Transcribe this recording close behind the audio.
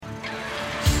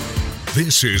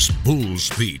This is Bulls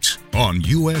Beat on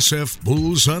USF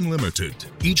Bulls Unlimited.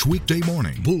 Each weekday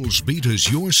morning, Bulls Beat is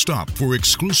your stop for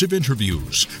exclusive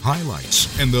interviews,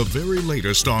 highlights, and the very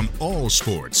latest on all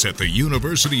sports at the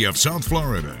University of South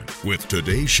Florida. With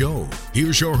today's show,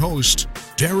 here's your host,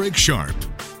 Derek Sharp.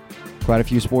 Quite a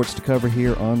few sports to cover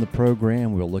here on the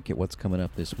program. We'll look at what's coming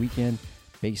up this weekend.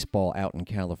 Baseball out in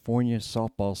California.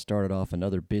 Softball started off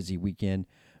another busy weekend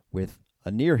with a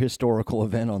near historical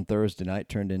event on Thursday night.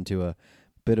 Turned into a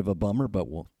bit of a bummer, but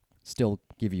we'll still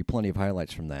give you plenty of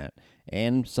highlights from that.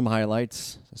 And some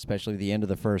highlights, especially the end of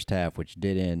the first half, which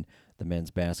did end the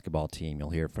men's basketball team. You'll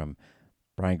hear from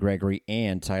Brian Gregory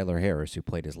and Tyler Harris, who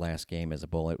played his last game as a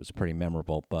Bull. It was pretty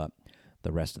memorable, but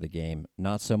the rest of the game,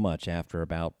 not so much after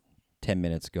about 10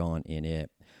 minutes gone in it.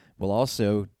 We'll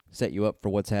also set you up for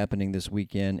what's happening this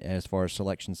weekend as far as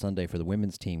Selection Sunday for the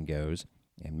women's team goes,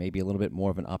 and maybe a little bit more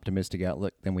of an optimistic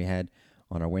outlook than we had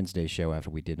on our Wednesday show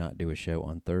after we did not do a show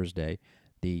on Thursday.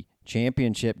 The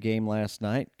championship game last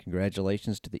night,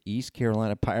 congratulations to the East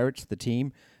Carolina Pirates. The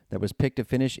team that was picked to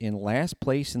finish in last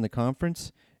place in the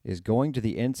conference is going to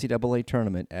the NCAA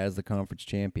tournament as the conference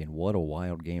champion. What a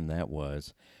wild game that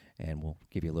was, and we'll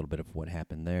give you a little bit of what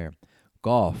happened there.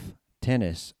 Golf,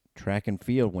 tennis, track and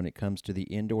field when it comes to the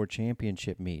indoor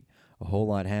championship meet. A whole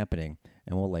lot happening,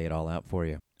 and we'll lay it all out for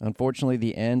you. Unfortunately,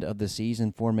 the end of the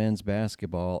season for men's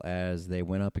basketball as they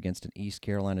went up against an East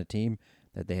Carolina team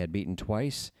that they had beaten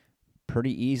twice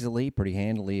pretty easily, pretty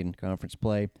handily in conference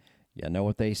play. You know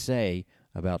what they say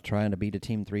about trying to beat a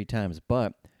team 3 times,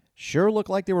 but sure looked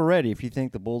like they were ready if you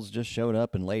think the Bulls just showed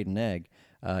up and laid an egg.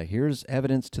 Here's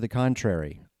evidence to the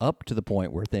contrary, up to the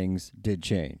point where things did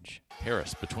change.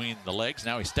 Harris between the legs.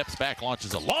 Now he steps back,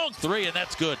 launches a long three, and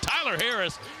that's good. Tyler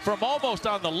Harris from almost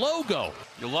on the logo.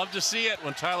 You'll love to see it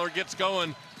when Tyler gets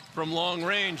going from long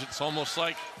range. It's almost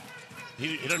like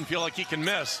he doesn't feel like he can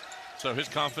miss. So his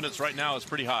confidence right now is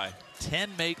pretty high. 10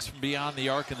 makes from beyond the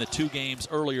arc in the 2 games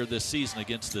earlier this season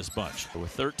against this bunch.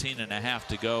 With 13.5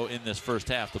 to go in this first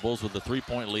half, the Bulls with the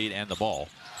 3-point lead and the ball.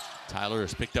 Tyler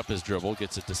has picked up his dribble,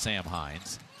 gets it to Sam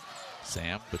Hines.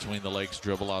 Sam, between the legs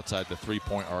dribble outside the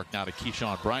 3-point arc. Now to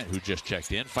Keyshawn Bryant, who just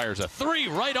checked in. Fires a 3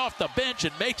 right off the bench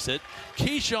and makes it.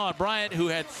 Keyshawn Bryant, who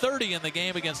had 30 in the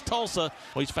game against Tulsa.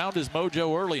 Well, he's found his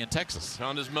mojo early in Texas.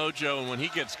 Found his mojo, and when he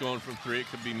gets going from 3, it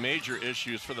could be major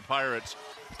issues for the Pirates.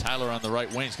 Tyler on the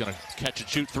right wing is going to catch and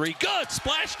shoot 3. Good!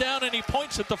 Splash down, and he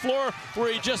points at the floor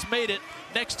where he just made it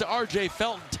next to R.J.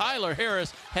 Felton. Tyler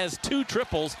Harris has 2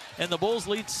 triples, and the Bulls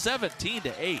lead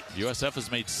 17-8. USF has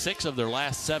made 6 of their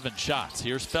last 7 shots.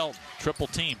 Here's Felton. Triple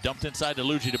team. Dumped inside to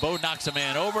Luigi DeBow. Knocks a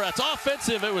man over. That's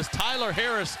offensive. It was Tyler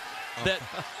Harris that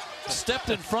stepped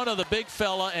in front of the big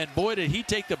fella, and boy, did he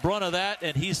take the brunt of that,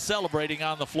 and he's celebrating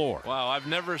on the floor. Wow, I've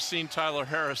never seen Tyler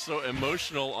Harris so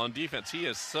emotional on defense. He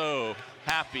is so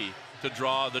happy to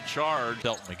draw the charge.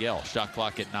 Felton Miguel, shot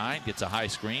clock at 9, gets a high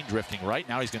screen, drifting right.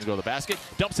 Now he's going to go to the basket,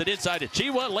 dumps it inside to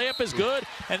Chiwa. Layup is good,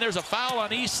 and there's a foul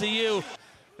on ECU.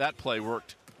 That play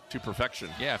worked to perfection.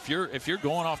 Yeah, if you're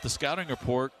going off the scouting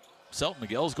report, Felton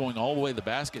Miguel's going all the way to the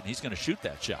basket, and he's going to shoot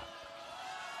that shot.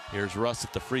 Here's Russ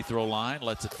at the free throw line,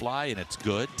 lets it fly, and it's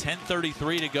good.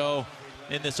 10:33 to go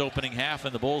in this opening half,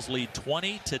 and the Bulls lead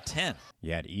 20-10.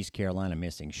 You had East Carolina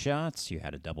missing shots. You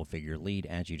had a double-figure lead,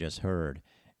 as you just heard,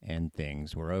 and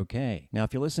things were okay. Now,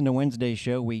 if you listen to Wednesday's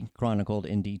show, we chronicled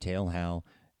in detail how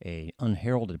a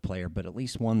unheralded player, but at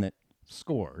least one that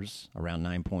scores around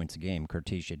 9 points a game,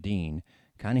 Curtisha Dean,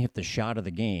 kind of hit the shot of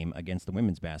the game against the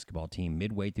women's basketball team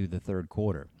midway through the third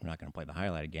quarter. We're not going to play the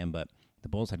highlight again, but the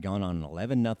Bulls had gone on an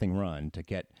 11-0 run to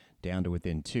get down to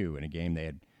within 2 in a game they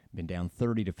had been down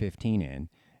 30-15 in.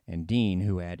 And Dean,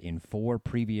 who had in 4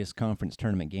 previous conference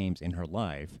tournament games in her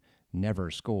life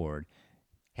never scored,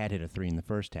 had hit a 3 in the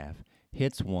first half,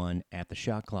 hits one at the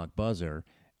shot clock buzzer,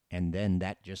 and then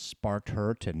that just sparked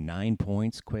her to 9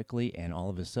 points quickly, and all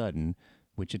of a sudden,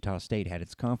 Wichita State had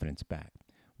its confidence back.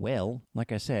 Well,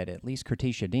 like I said, at least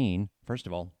Curtisha Dean, first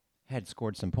of all, had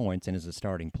scored some points and is a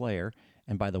starting player.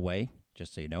 And by the way,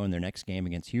 just so you know, in their next game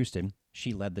against Houston,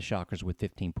 she led the Shockers with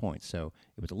 15 points. So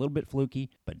it was a little bit fluky,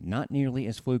 but not nearly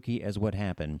as fluky as what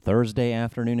happened Thursday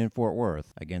afternoon in Fort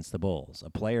Worth against the Bulls.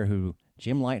 A player who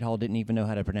Jim Lighthall didn't even know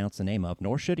how to pronounce the name of,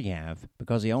 nor should he have,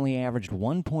 because he only averaged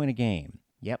 1 point a game.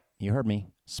 Yep, you heard me.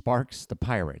 Sparks the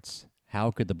Pirates. How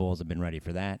could the Bulls have been ready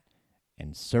for that?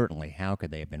 And certainly, how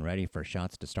could they have been ready for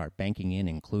shots to start banking in,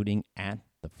 including at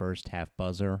the first half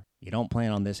buzzer? You don't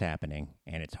plan on this happening,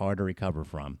 and it's hard to recover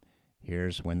from.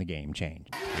 Here's when the game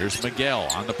changed. Here's Miguel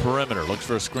on the perimeter. Looks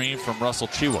for a screen from Russell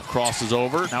Chiwa. Crosses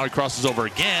over. Now he crosses over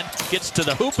again. Gets to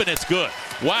the hoop, and it's good.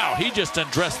 Wow, he just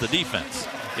undressed the defense.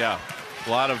 Yeah, A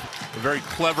lot of very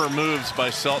clever moves by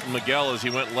Selton Miguel as he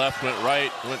went left, went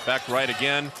right, went back right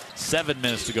again. 7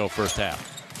 minutes to go first half.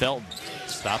 Felton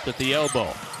stopped at the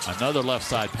elbow. Another left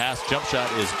side pass. Jump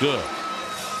shot is good.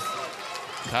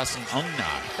 Kasim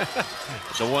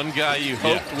Ungnai. The one guy you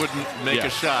hoped wouldn't make a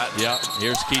shot. Yeah,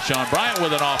 here's Keyshawn Bryant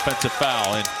with an offensive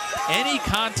foul. And any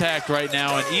contact right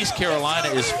now in East Carolina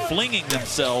is flinging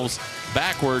themselves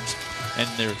backwards, and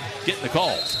they're getting the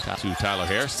calls. To Tyler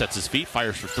Harris, sets his feet,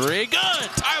 fires for three. Good!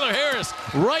 Tyler Harris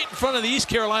right in front of the East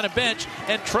Carolina bench,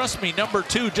 and trust me, number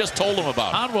 2 just told him about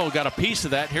it. Conwell got a piece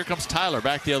of that. Here comes Tyler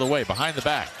back the other way, behind the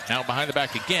back. Now behind the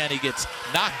back again. He gets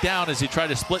knocked down as he tried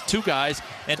to split 2 guys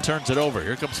and turns it over.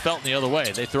 Here comes Felton the other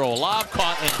way. They throw a lob,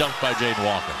 caught, and dunked by Jaden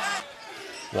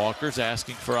Walker. Walker's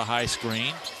asking for a high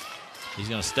screen. He's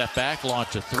going to step back,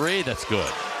 launch a 3. That's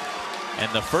good.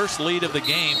 And the first lead of the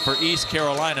game for East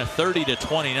Carolina,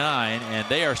 30-29, and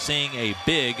they are seeing a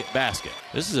big basket.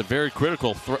 This is a very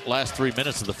critical last 3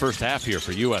 minutes of the first half here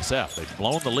for USF. They've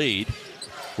blown the lead,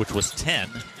 which was 10.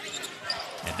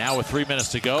 And now with 3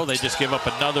 minutes to go, they just give up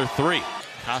another 3.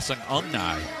 Kasim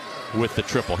Ungnai with the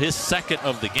triple, his second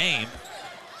of the game.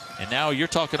 And now you're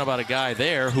talking about a guy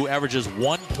there who averages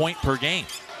 1 point per game.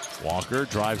 Walker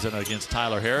drives in against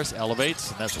Tyler Harris,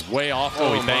 elevates, and that's way off.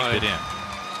 Oh, he banked it in.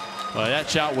 Well, that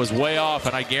shot was way off,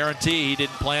 and I guarantee he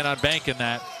didn't plan on banking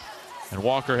that. And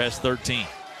Walker has 13.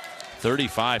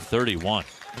 35-31.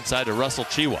 Inside to Russell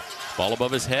Chiwa. Ball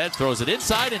above his head, throws it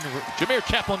inside, and Jameer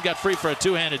Chaplin got free for a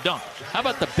 2-handed dunk. How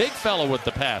about the big fella with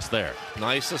the pass there?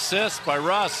 Nice assist by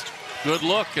Russ. Good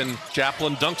look, and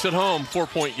Chaplin dunks it home.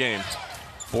 4-point game.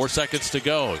 4 seconds to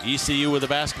go. ECU with the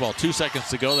basketball. 2 seconds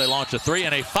to go. They launch a 3,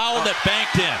 and a foul that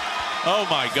banked in. Oh,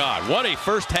 my God. What a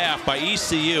first half by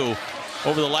ECU.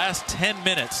 Over the last 10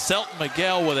 minutes, Selton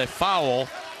Miguel with a foul.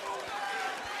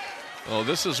 Oh,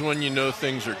 this is when you know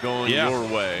things are going your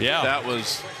way. Yeah. That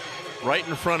was right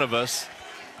in front of us.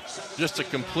 Just a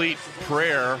complete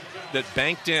prayer that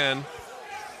banked in,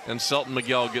 and Selton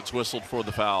Miguel gets whistled for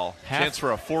the foul. Chance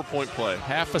for a 4-point play.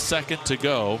 Half a second to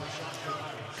go.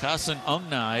 Kasim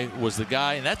Ungnai was the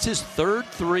guy, and that's his third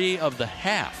 3 of the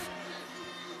half.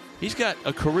 He's got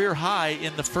a career high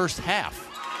in the first half.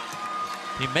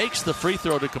 He makes the free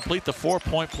throw to complete the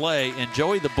 4-point play, and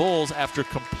Joey, the Bulls, after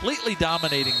completely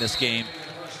dominating this game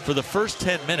for the first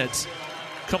 10 minutes,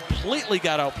 completely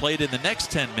got outplayed in the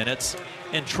next 10 minutes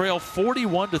and trail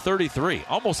 41-33.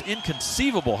 Almost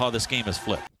inconceivable how this game has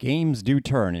flipped. Games do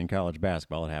turn in college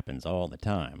basketball. It happens all the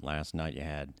time. Last night you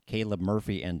had Caleb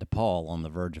Murphy and DePaul on the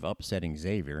verge of upsetting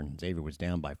Xavier, and Xavier was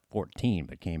down by 14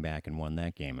 but came back and won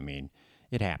that game. I mean,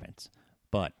 it happens.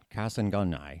 But Kasim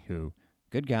Ungnai, who...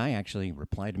 good guy, actually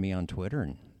replied to me on Twitter,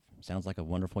 and sounds like a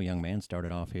wonderful young man.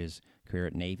 Started off his career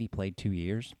at Navy, played 2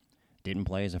 years, didn't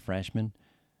play as a freshman,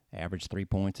 averaged 3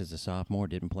 points as a sophomore,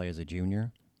 didn't play as a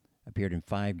junior, appeared in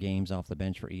 5 games off the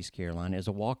bench for East Carolina as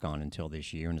a walk-on until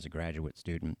this year, and as a graduate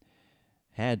student,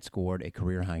 had scored a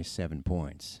career-high 7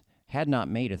 points. Had not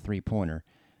made a three-pointer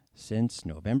since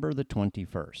November the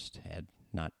 21st. Had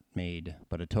not made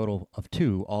but a total of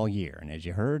 2 all year, and as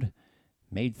you heard,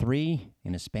 made 3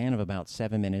 in a span of about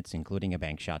 7 minutes, including a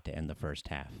bank shot to end the first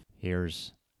half.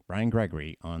 Here's Brian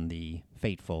Gregory on the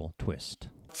fateful twist.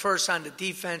 First, on the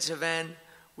defensive end,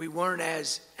 we weren't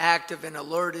as active and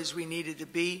alert as we needed to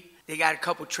be. They got a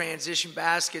couple transition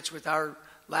baskets with our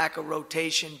lack of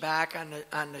rotation back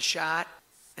on the shot,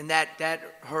 and that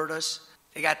hurt us.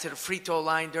 They got to the free throw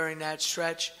line during that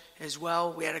stretch as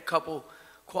well. We had a couple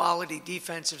quality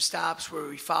defensive stops where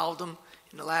we fouled them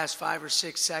in the last 5 or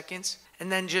 6 seconds.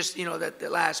 And then just, that the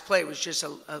last play was just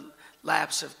a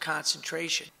lapse of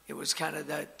concentration. It was kind of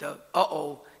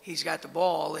he's got the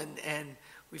ball, and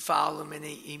we foul him, and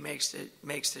he makes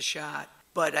the shot.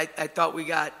 But I thought we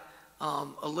got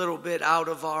a little bit out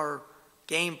of our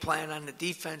game plan on the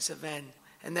defensive end.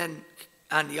 And then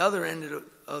on the other end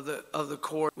of the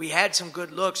court, we had some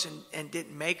good looks and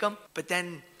didn't make them, but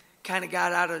then kind of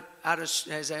got out of,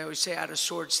 as I always say, out of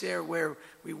sorts there, where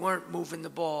we weren't moving the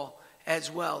ball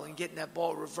as well and getting that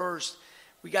ball reversed.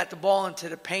 We got the ball into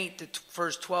the paint the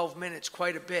first 12 minutes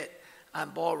quite a bit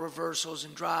on ball reversals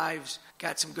and drives,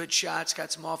 got some good shots,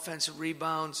 got some offensive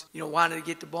rebounds. Wanted to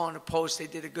get the ball in the post. They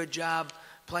did a good job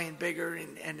playing bigger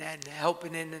and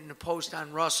helping in the post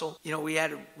on Russell. We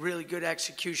had a really good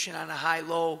execution on a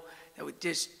high-low that we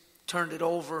just turned it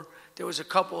over. There was a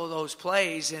couple of those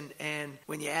plays, and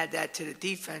when you add that to the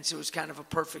defense, it was kind of a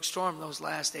perfect storm those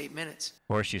last 8 minutes. Of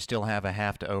course, you still have a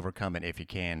half to overcome it if you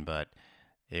can, but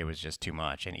it was just too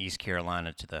much. And East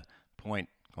Carolina, to the point,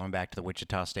 going back to the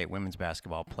Wichita State women's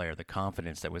basketball player, the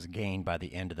confidence that was gained by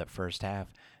the end of that first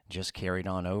half just carried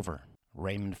on over.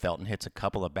 Raymond Felton hits a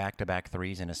couple of back-to-back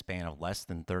threes in a span of less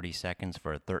than 30 seconds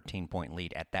for a 13-point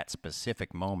lead. At that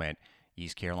specific moment,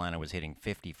 East Carolina was hitting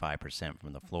 55%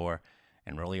 from the floor,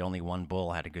 and really only one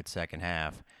Bull had a good second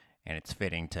half. And it's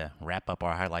fitting to wrap up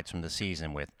our highlights from the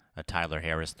season with a Tyler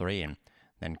Harris three, and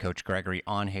then Coach Gregory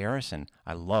on Harris. And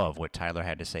I love what Tyler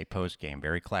had to say post-game.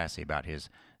 Very classy about his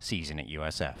season at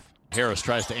USF. Harris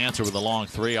tries to answer with a long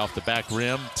three off the back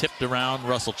rim, tipped around.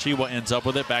 Russell Chiwa ends up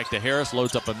with it. Back to Harris,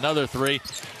 loads up another three,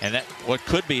 and that what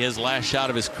could be his last shot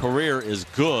of his career is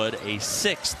good. A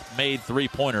sixth made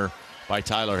three-pointer by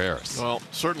Tyler Harris. Well,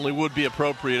 certainly would be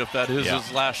appropriate if that is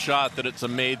his last shot, that it's a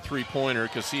made three-pointer,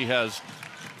 because he has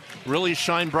really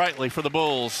shined brightly for the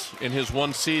Bulls in his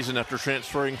one season after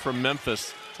transferring from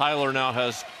Memphis. Tyler now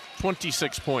has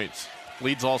 26 points.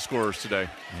 Leads all scorers today.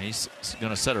 And he's going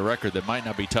to set a record that might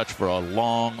not be touched for a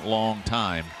long, long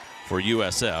time for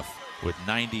USF with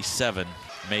 97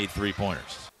 made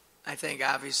three-pointers. I think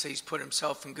obviously he's put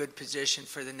himself in good position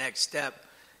for the next step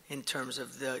in terms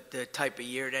of the type of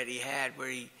year that he had, where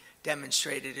he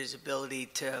demonstrated his ability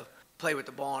to play with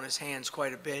the ball in his hands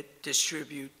quite a bit,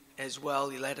 distribute as well.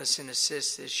 He led us in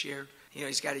assists this year. You know,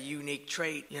 he's got a unique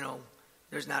trait. You know,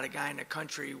 there's not a guy in the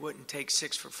country who wouldn't take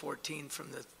 6 for 14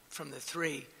 from the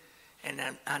three, and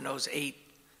then on those 8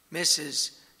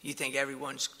 misses, you think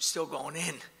everyone's still going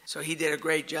in. So he did a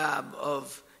great job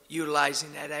of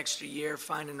utilizing that extra year,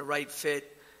 finding the right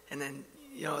fit, and then,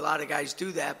 you know, a lot of guys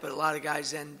do that, but a lot of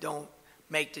guys then don't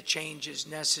make the changes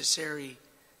necessary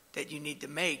that you need to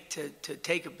make to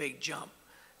take a big jump.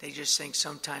 They just think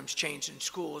sometimes changing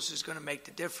schools is going to make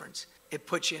the difference. It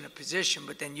puts you in a position,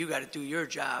 but then you got to do your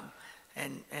job,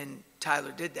 and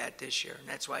Tyler did that this year, and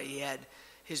that's why he had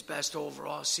his best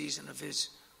overall season of his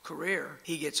career.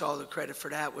 He gets all the credit for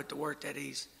that with the work that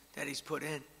he's put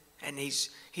in, and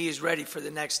he is ready for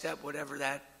the next step, whatever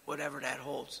that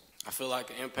holds. I feel like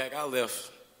the impact I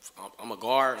left. I'm a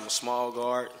guard. I'm a small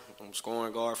guard. I'm a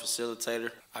scoring guard,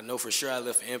 facilitator. I know for sure I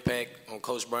left an impact on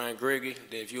Coach Brian Gregory,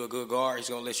 that if you're a good guard, he's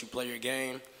going to let you play your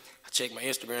game. I check my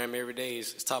Instagram every day.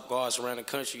 It's top guards around the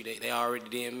country. They already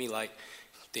DM me, like,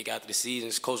 think after the season,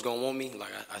 is Coach going to want me?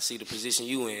 Like, I see the position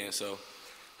you in. So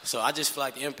I just feel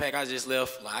like the impact I just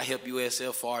left, like, I help USF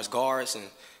as far as guards and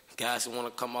guys who want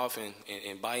to come off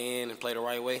and buy in and play the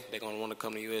right way. They're going to want to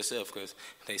come to USF because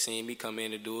they seen me come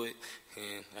in to do it,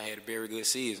 and I had a very good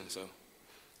season. So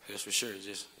that's for sure,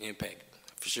 just impact.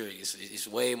 For sure, it's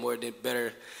way more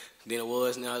better than it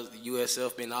was now.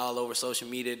 USF been all over social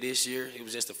media this year. It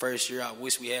was just the first year. I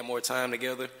wish we had more time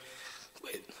together.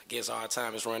 But I guess our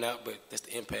time has run out, but that's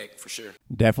the impact for sure.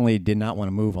 Definitely did not want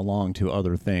to move along to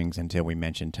other things until we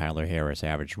mentioned Tyler Harris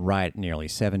averaged right nearly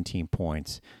 17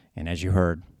 points. And as you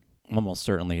heard, almost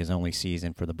certainly his only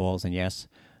season for the Bulls. And yes,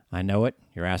 I know it.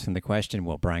 You're asking the question,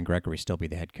 will Brian Gregory still be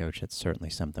the head coach? That's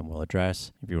certainly something we'll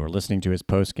address. If you were listening to his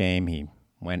postgame, he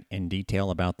went in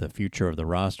detail about the future of the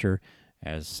roster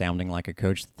as sounding like a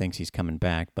coach that thinks he's coming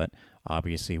back. But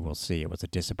obviously we'll see. It was a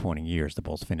disappointing year as the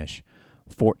Bulls finish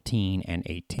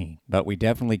 14-18. But we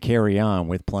definitely carry on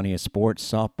with plenty of sports.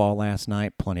 Softball last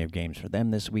night, plenty of games for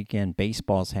them this weekend.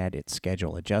 Baseball's had its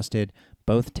schedule adjusted.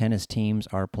 Both tennis teams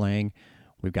are playing.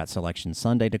 We've got Selection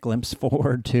Sunday to glimpse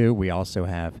forward to. We also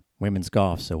have women's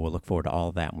golf, so we'll look forward to all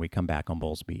of that when we come back on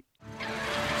Bulls Beat.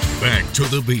 Back to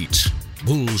the beat.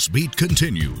 Bulls Beat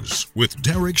continues with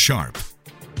Derek Sharp.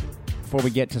 Before we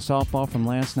get to softball from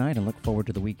last night and look forward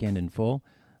to the weekend in full,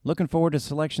 looking forward to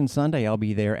Selection Sunday. I'll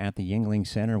be there at the Yuengling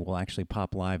Center. We'll actually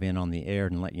pop live in on the air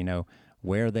and let you know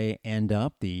where they end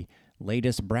up. The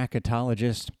latest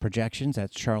bracketologist projections,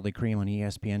 that's Charlie Cream on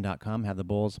ESPN.com, have the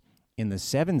Bulls in the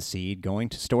 7th seed going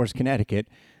to Storrs, Connecticut.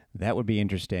 That would be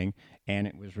interesting. And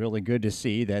it was really good to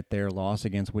see that their loss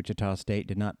against Wichita State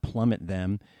did not plummet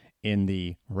them in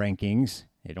the rankings.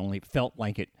 It only felt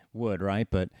like it would, right?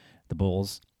 But the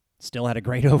Bulls still had a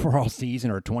great overall season,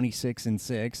 are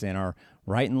 26-6, and are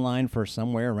right in line for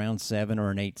somewhere around 7 or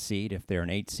an 8 seed. If they're an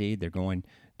 8 seed, they're going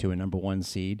to a number 1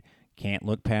 seed. Can't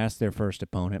look past their first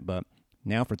opponent, but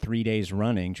now for 3 days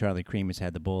running, Charlie Cream has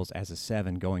had the Bulls as a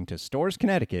 7 going to Storrs,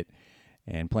 Connecticut,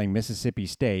 and playing Mississippi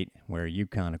State, where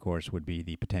UConn, of course, would be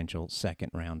the potential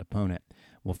second-round opponent.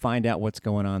 We'll find out what's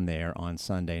going on there on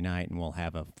Sunday night, and we'll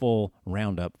have a full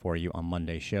roundup for you on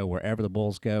Monday's show. Wherever the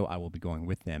Bulls go, I will be going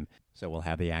with them, so we'll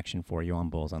have the action for you on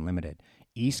Bulls Unlimited.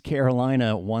 East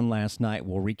Carolina won last night.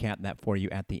 We'll recap that for you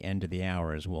at the end of the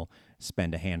hour as we'll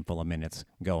spend a handful of minutes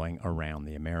going around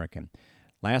the American.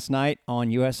 Last night on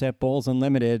USF Bulls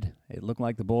Unlimited, it looked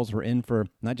like the Bulls were in for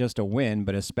not just a win,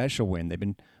 but a special win. They've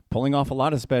been pulling off a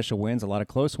lot of special wins, a lot of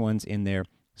close ones in their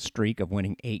streak of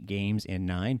winning 8 games in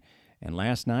 9. And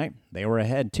last night, they were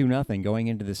ahead 2-0 going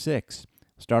into the 6th.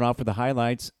 Start off with the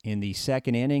highlights. In the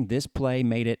second inning, this play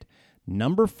made it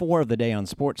number 4 of the day on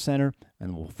SportsCenter,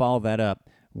 and we'll follow that up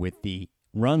with the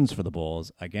runs for the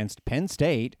Bulls against Penn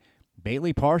State.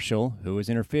 Bailey Partial, who is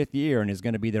in her 5th year and is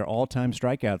going to be their all-time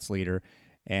strikeouts leader,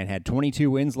 and had 22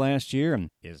 wins last year,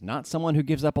 and is not someone who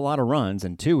gives up a lot of runs,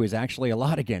 and 2 is actually a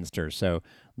lot against her. So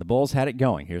the Bulls had it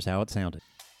going. Here's how it sounded.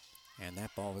 And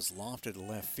that ball was lofted to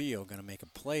left field. Going to make a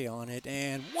play on it.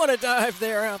 And what a dive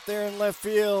there out there in left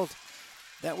field.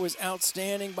 That was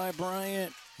outstanding by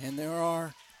Bryant. And there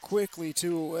are quickly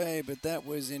 2 away, but that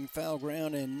was in foul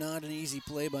ground and not an easy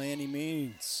play by any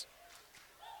means.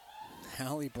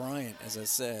 Hallie Bryant, as I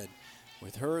said,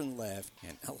 with her in left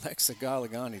and Alexa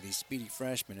Galagani, the speedy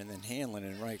freshman, and then Hanlon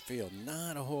in right field.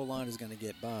 Not a whole lot is going to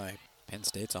get by. Penn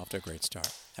State's off to a great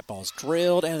start. That ball's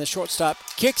drilled, and the shortstop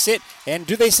kicks it. And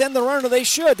do they send the runner? They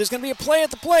should. There's going to be a play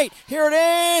at the plate. Here it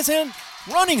is, and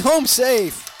running home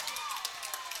safe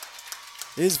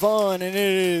is Vaughn, and it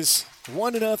is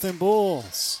 1-0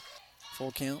 Bulls.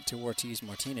 Full count to Ortiz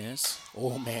Martinez.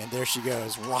 Oh, man, there she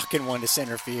goes, rocking one to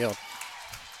center field.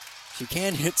 She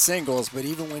can hit singles, but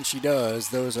even when she does,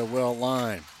 those are well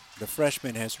lined. The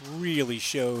freshman has really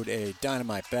showed a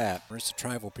dynamite bat. Marissa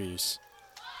Tribal piece.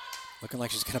 Looking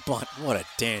like she's going to bunt. What a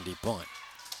dandy bunt.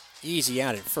 Easy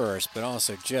out at first, but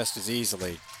also just as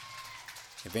easily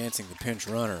advancing the pinch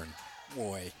runner. And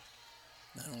boy,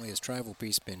 not only has Tribal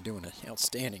Piece been doing an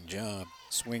outstanding job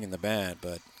swinging the bat,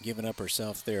 but giving up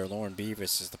herself there. Lauren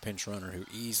Beavis is the pinch runner who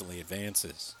easily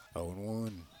advances.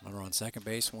 0-1. Runner on second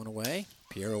base, 1 away.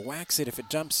 Piero whacks it if it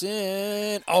jumps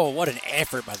in. Oh, what an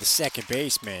effort by the second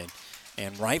baseman.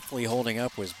 And rightfully holding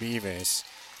up was Beavis.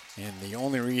 And the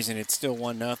only reason it's still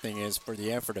 1-0 is for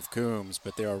the effort of Coombs,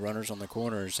 but there are runners on the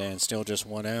corners and still just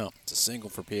 1 out. It's a single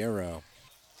for Piero.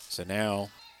 So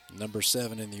now, number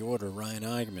 7 in the order, Ryan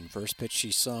Eigenman. First pitch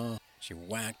she saw, she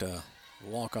whacked a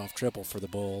walk-off triple for the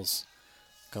Bulls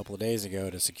a couple of days ago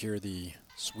to secure the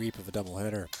sweep of a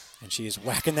doubleheader. And she is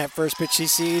whacking that first pitch she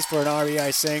sees for an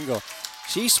RBI single.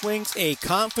 She swings a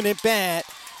confident bat,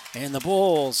 and the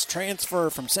Bulls transfer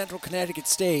from Central Connecticut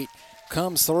State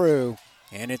comes through.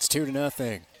 And it's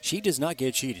 2-0. She does not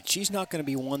get cheated. She's not going to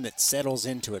be one that settles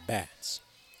into at bats.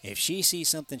 If she sees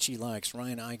something she likes,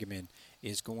 Ryan Eigenman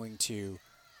is going to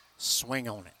swing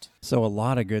on it. So a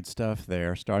lot of good stuff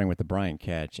there, starting with the Bryant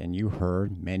catch. And you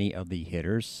heard many of the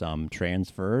hitters, some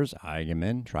transfers,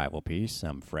 Eigenman, Tribal Piece,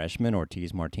 some freshmen,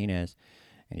 Ortiz Martinez,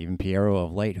 and even Piero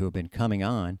of late, who have been coming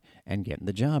on and getting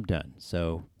the job done.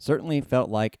 So certainly felt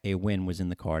like a win was in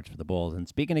the cards for the Bulls. And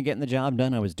speaking of getting the job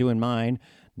done, I was doing mine,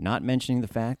 not mentioning the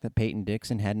fact that Peyton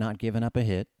Dixon had not given up a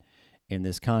hit in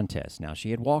this contest. Now,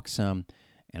 she had walked some,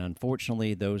 and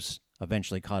unfortunately, those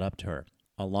eventually caught up to her,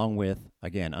 along with,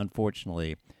 again,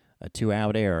 unfortunately, a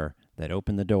 2-out error that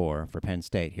opened the door for Penn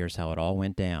State. Here's how it all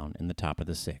went down in the top of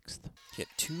the 6th. Hit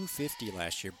 .250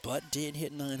 last year, but did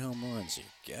hit 9 home runs.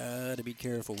 You gotta be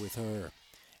careful with her.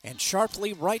 And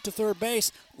sharply right to third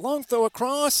base. Long throw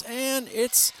across, and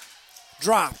it's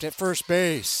dropped at first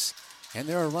base. And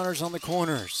there are runners on the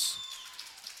corners.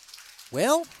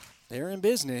 Well, they're in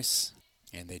business,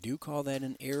 and they do call that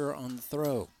an error on the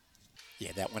throw.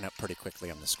 Yeah, that went up pretty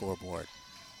quickly on the scoreboard.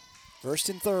 First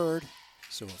and third,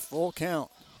 so a full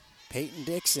count. Peyton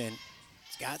Dixon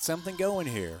has got something going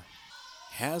here.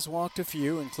 Has walked a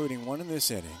few, including one in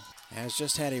this inning. Has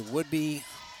just had a would-be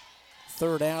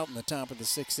third out in the top of the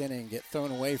 6th inning get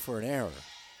thrown away for an error.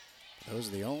 Those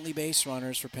are the only base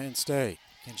runners for Penn State.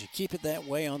 Can she keep it that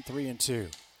way on 3 and 2?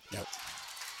 Nope.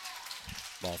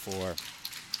 Ball 4.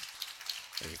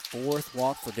 A 4th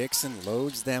walk for Dixon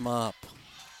loads them up.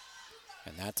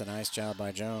 And that's a nice job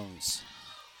by Jones.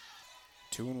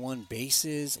 2-1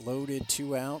 bases, loaded,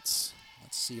 2 outs.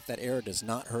 Let's see if that error does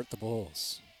not hurt the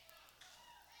Bulls.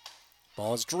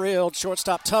 Ball is drilled,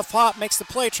 shortstop tough hop, makes the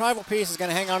play. Tribal Piece is going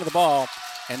to hang on to the ball,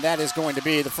 and that is going to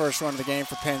be the first run of the game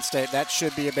for Penn State. That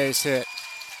should be a base hit,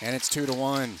 and it's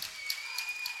 2-1.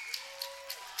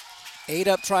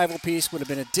 8-up Tribal Piece would have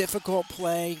been a difficult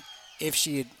play. If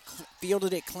she had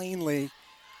fielded it cleanly,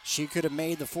 she could have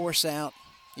made the force out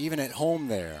even at home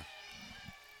there.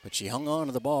 But she hung on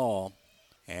to the ball,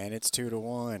 and it's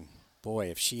 2-1.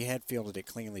 Boy, if she had fielded it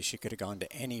cleanly, she could have gone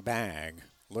to any bag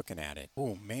looking at it.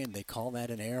 Oh, man, they call that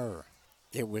an error.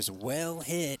 It was well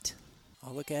hit.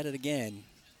 I'll look at it again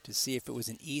to see if it was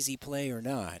an easy play or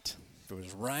not. If it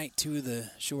was right to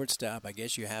the shortstop, I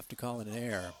guess you have to call it an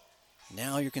error.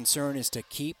 Now your concern is to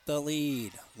keep the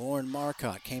lead. Lauren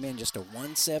Marcotte came in just a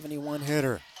 171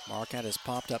 hitter. Marcotte has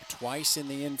popped up twice in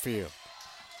the infield.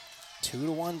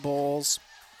 2-1 Bulls.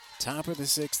 Top of the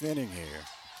 6th inning here.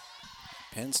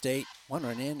 Penn State, one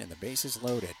run in, and the bases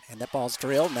loaded. And that ball's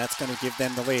drilled, and that's going to give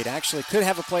them the lead. Actually, could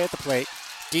have a play at the plate.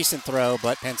 Decent throw,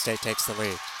 but Penn State takes the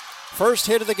lead. First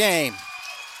hit of the game,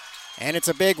 and it's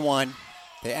a big one.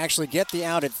 They actually get the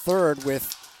out at third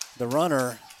with the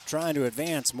runner trying to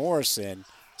advance Morrison.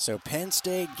 So Penn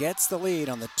State gets the lead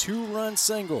on the 2-run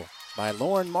single by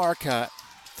Lauren Marcotte.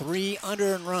 3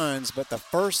 unearned runs, but the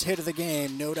first hit of the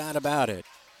game, no doubt about it.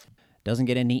 Doesn't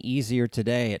get any easier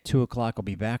today. At 2 o'clock, we'll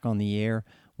be back on the air.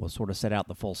 We'll sort of set out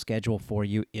the full schedule for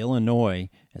you. Illinois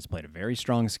has played a very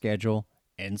strong schedule.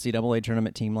 NCAA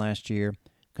tournament team last year.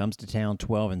 Comes to town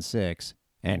 12-6.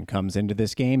 And comes into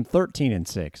this game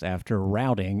 13-6 after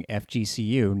routing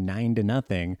FGCU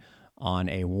 9-0 on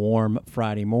a warm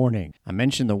Friday morning. I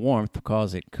mentioned the warmth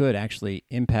because it could actually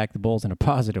impact the Bulls in a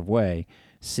positive way.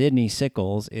 Sydney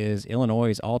Sickles is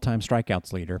Illinois' all-time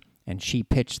strikeouts leader, and she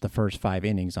pitched the first 5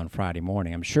 innings on Friday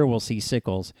morning. I'm sure we'll see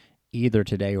Sickles either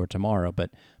today or tomorrow, but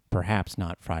perhaps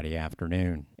not Friday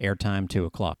afternoon. Airtime 2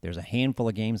 o'clock. There's a handful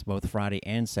of games both Friday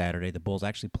and Saturday. The Bulls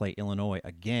actually play Illinois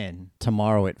again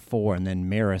tomorrow at 4, and then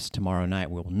Marist tomorrow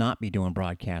night. We will not be doing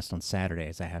broadcast on Saturday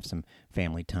as I have some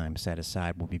family time set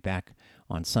aside. We'll be back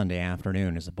on Sunday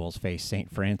afternoon as the Bulls face St.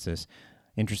 Francis.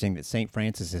 Interesting that St.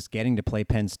 Francis is getting to play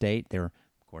Penn State. They're,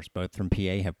 of course, both from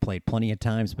PA, have played plenty of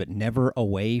times, but never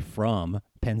away from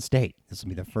Penn State. This will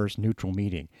be the first neutral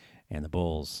meeting, and the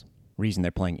Bulls... reason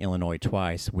they're playing Illinois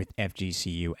twice with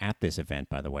FGCU at this event,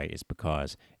 by the way, is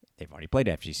because they've already played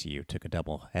FGCU, took a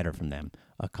double header from them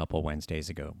a couple Wednesdays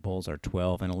ago. Bulls are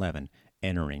 12-11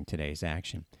 entering today's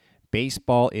action.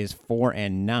 Baseball is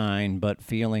 4-9, but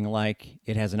feeling like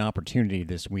it has an opportunity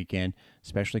this weekend,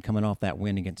 especially coming off that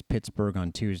win against Pittsburgh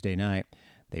on Tuesday night.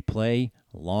 They play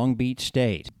Long Beach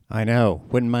State. I know,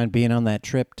 wouldn't mind being on that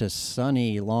trip to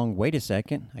sunny Wait a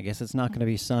second, I guess it's not going to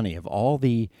be sunny. Of all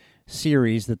the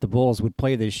series that the Bulls would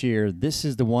play this year, this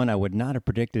is the one I would not have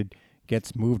predicted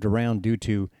gets moved around due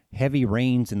to heavy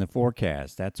rains in the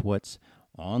forecast. That's what's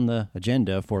on the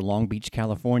agenda for Long Beach,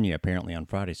 California, apparently on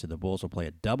Friday. So the Bulls will play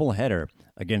a doubleheader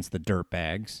against the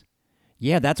Dirtbags.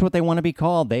 Yeah, that's what they want to be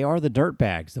called. They are the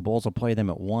Dirtbags. The Bulls will play them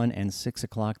at 1 and 6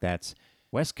 o'clock. That's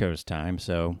West Coast time,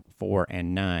 so 4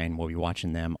 and 9. We'll be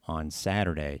watching them on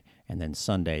Saturday, and then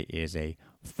Sunday is a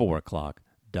 4 o'clock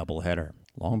doubleheader.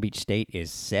 Long Beach State is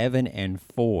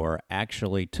 7-4,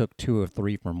 actually took 2 of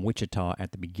 3 from Wichita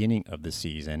at the beginning of the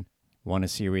season, won a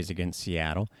series against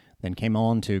Seattle, then came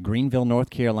on to Greenville, North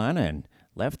Carolina, and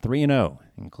left 3-0,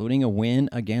 including a win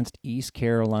against East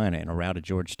Carolina in a rout of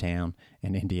Georgetown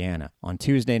and Indiana. On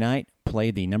Tuesday night,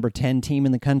 played the number 10 team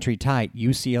in the country tight,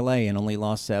 UCLA, and only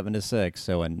lost 7-6,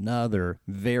 so another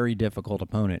very difficult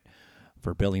opponent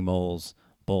for Billy Moll's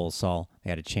Bulls. Saw they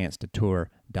had a chance to tour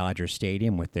Dodger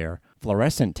Stadium with their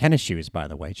fluorescent tennis shoes, by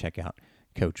the way. Check out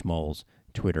Coach Moll's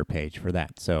Twitter page for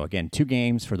that. So, again, 2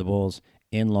 games for the Bulls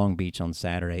in Long Beach on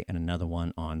Saturday and another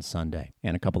one on Sunday.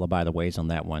 And a couple of by-the-ways on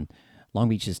that one. Long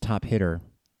Beach's top hitter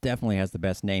definitely has the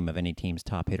best name of any team's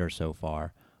top hitter so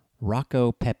far,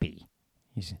 Rocco Pepe.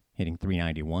 He's hitting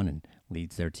 .391 and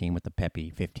leads their team with the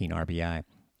Pepe 15 RBI.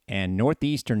 And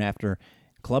Northeastern, after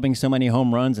clubbing so many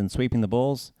home runs and sweeping the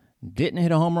Bulls, didn't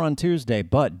hit a home run Tuesday,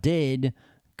 but did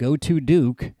go to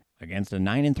Duke against a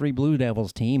 9-3 Blue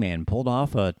Devils team and pulled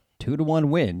off a 2-1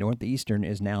 win. Northeastern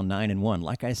is now 9-1.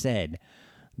 Like I said,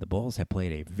 the Bulls have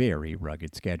played a very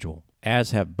rugged schedule,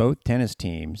 as have both tennis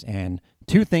teams. And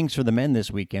 2 things for the men this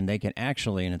weekend. They can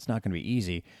actually, and it's not going to be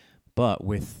easy, but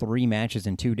with 3 matches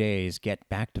in 2 days, get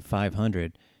back to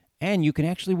 500. And you can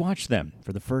actually watch them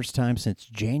for the first time since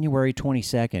January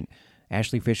 22nd.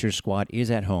 Ashley Fisher's squad is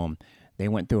at home. They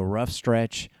went through a rough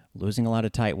stretch, losing a lot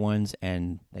of tight ones,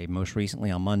 and they most recently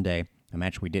on Monday, a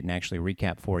match we didn't actually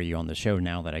recap for you on the show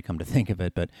now that I come to think of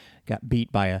it, but got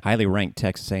beat by a highly ranked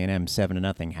Texas A&M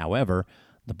 7-0. However,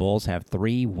 the Bulls have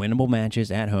 3 winnable matches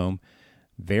at home.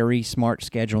 Very smart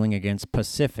scheduling against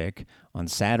Pacific on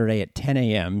Saturday at 10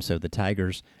 a.m. So the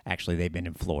Tigers, actually, they've been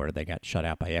in Florida. They got shut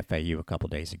out by FAU a couple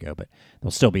days ago, but they'll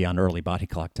still be on early body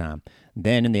clock time.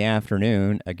 Then in the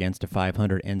afternoon against a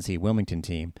 500 NC Wilmington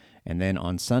team. And then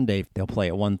on Sunday, they'll play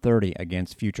at 1:30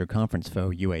 against future conference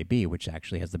foe UAB, which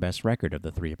actually has the best record of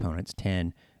the 3 opponents,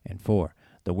 10-4.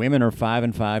 The women are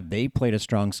 5-5. They played a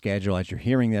strong schedule. As you're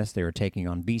hearing this, they were taking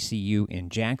on VCU in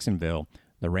Jacksonville.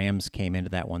 The Rams came into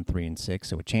that one 3-6,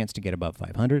 so a chance to get above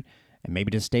 500 and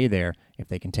maybe to stay there if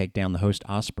they can take down the host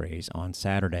Ospreys on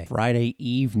Saturday. Friday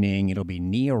evening, it'll be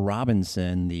Nia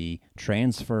Robinson, the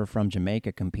transfer from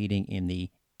Jamaica, competing in the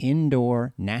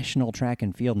indoor national track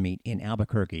and field meet in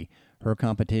Albuquerque. Her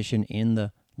competition in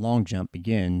the long jump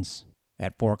begins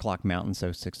at 4 o'clock Mountain,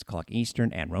 so 6 o'clock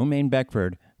Eastern, and Romaine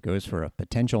Beckford goes for a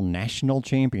potential national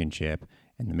championship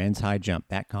And the men's high jump,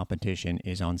 that competition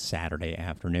is on Saturday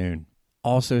afternoon.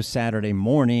 Also Saturday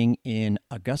morning in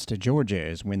Augusta, Georgia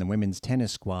is when the women's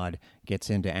tennis squad gets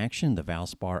into action. The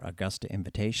Valspar Augusta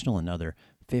Invitational, another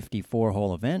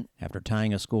 54-hole event after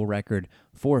tying a school record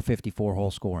for a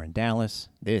 54-hole score in Dallas.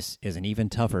 This is an even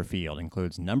tougher field.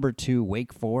 Includes number 2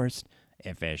 Wake Forest,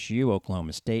 FSU,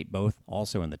 Oklahoma State, both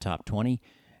also in the top 20,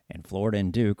 and Florida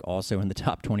and Duke also in the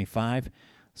top 25.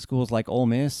 Schools like Ole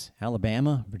Miss,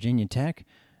 Alabama, Virginia Tech.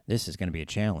 This is going to be a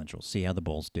challenge. We'll see how the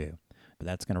Bulls do. But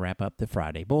that's going to wrap up the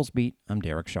Friday Bulls Beat. I'm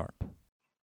Derek Sharp.